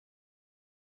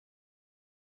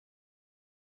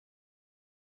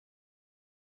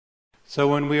So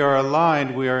when we are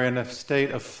aligned, we are in a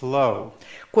state of flow.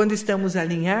 Quando estamos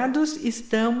alinhados,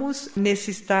 estamos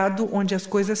nesse estado onde as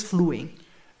coisas fluem.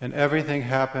 And everything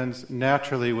happens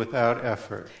naturally without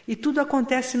effort. E tudo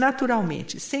acontece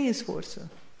naturalmente, sem esforço.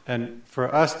 And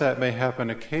for us that may happen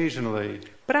occasionally.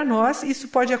 Para nós, isso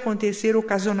pode acontecer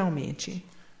ocasionalmente.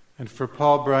 And for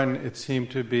Paul Brunton, it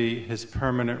seemed to be his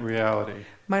permanent reality.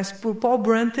 Mas por Paul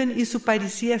Brunton, isso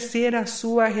parecia ser a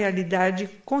sua realidade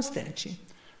constante.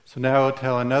 So now I'll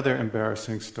tell another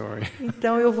embarrassing story.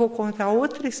 Então eu vou contar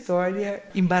outra história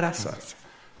embaraçosa.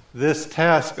 This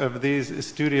task of these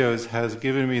studios has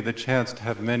given me the chance to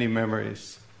have many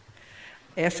memories.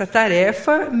 Essa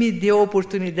tarefa me deu a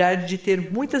oportunidade de ter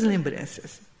muitas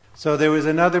lembranças. So there was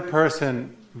another person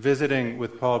visiting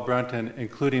with Paul Brunton,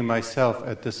 including myself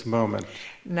at this moment.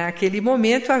 Naquele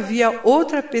momento havia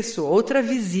outra pessoa, outra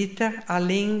visita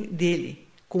além dele,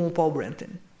 com o Paul Brunton.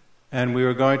 And we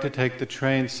were going to take the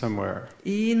train somewhere.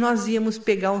 E nós íamos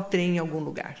pegar um trem em algum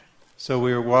lugar. So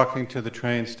we were walking to the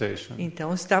train station.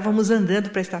 Então estávamos andando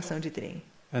para a estação de trem.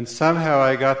 And somehow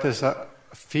I got this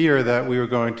fear that we were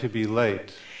going to be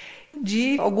late.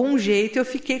 De algum jeito eu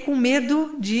fiquei com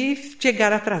medo de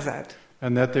chegar atrasado.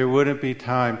 And that there wouldn't be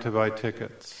time to buy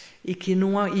tickets. E que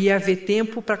não ia haver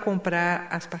tempo para comprar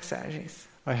as passagens.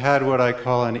 I had what I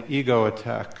call an ego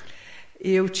attack.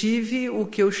 Eu tive o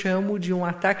que eu chamo de um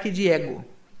ataque de ego.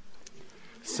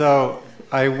 So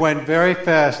I went very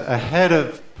fast ahead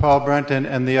of Paul Brunton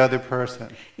and the other person.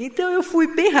 Então eu fui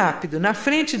bem rápido, na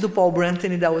frente do Paul Brunton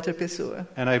e da outra pessoa.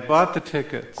 And I bought the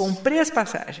tickets. Comprei as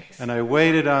passagens. And I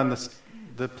waited on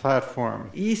the platform.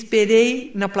 E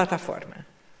esperei na plataforma.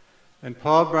 And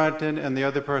Paul Brunton and the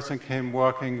other person came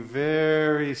walking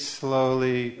very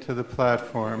slowly to the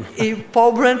platform. E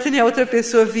Paul Brunton e a outra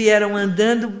pessoa vieram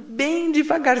andando bem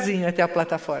devagarzinho até a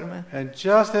plataforma. And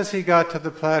just as he got to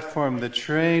the platform, the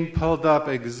train pulled up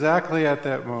exactly at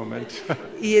that moment.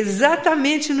 E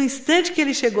exatamente no instante que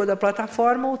ele chegou da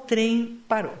plataforma, o trem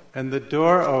parou. And the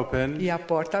door opened. E a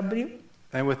porta abriu.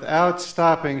 And without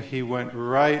stopping, he went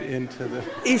right into the...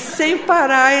 E sem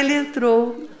parar, ele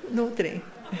entrou no trem.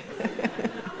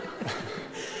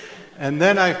 And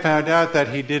then I found out that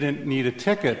he didn't need a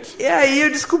ticket. E aí eu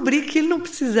descobri que ele não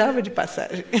precisava de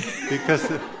passagem. Because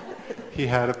he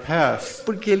had a pass.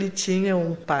 Porque ele tinha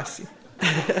um passe.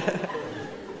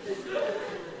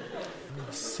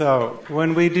 So,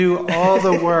 when we do all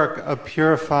the work of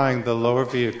purifying the lower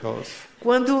vehicles,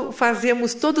 quando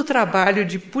fazemos todo o trabalho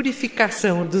de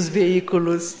purificação dos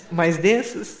veículos mais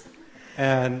densos,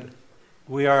 and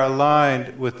we are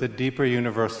aligned with the deeper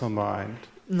universal mind,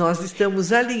 nós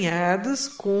estamos alinhados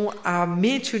com a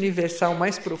mente universal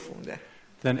mais profunda.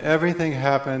 then everything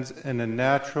happens in a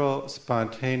natural,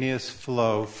 spontaneous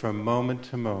flow from moment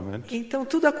to moment. Então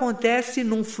tudo acontece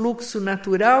num fluxo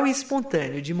natural e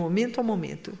espontâneo, de momento a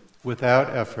momento,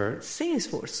 Without effort. sem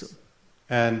esforço.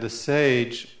 And the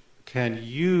sage can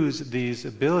use these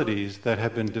abilities that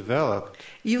have been developed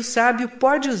E o sábio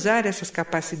pode usar essas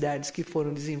capacidades que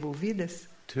foram desenvolvidas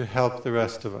to help the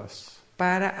rest of us.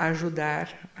 para ajudar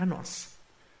a nós.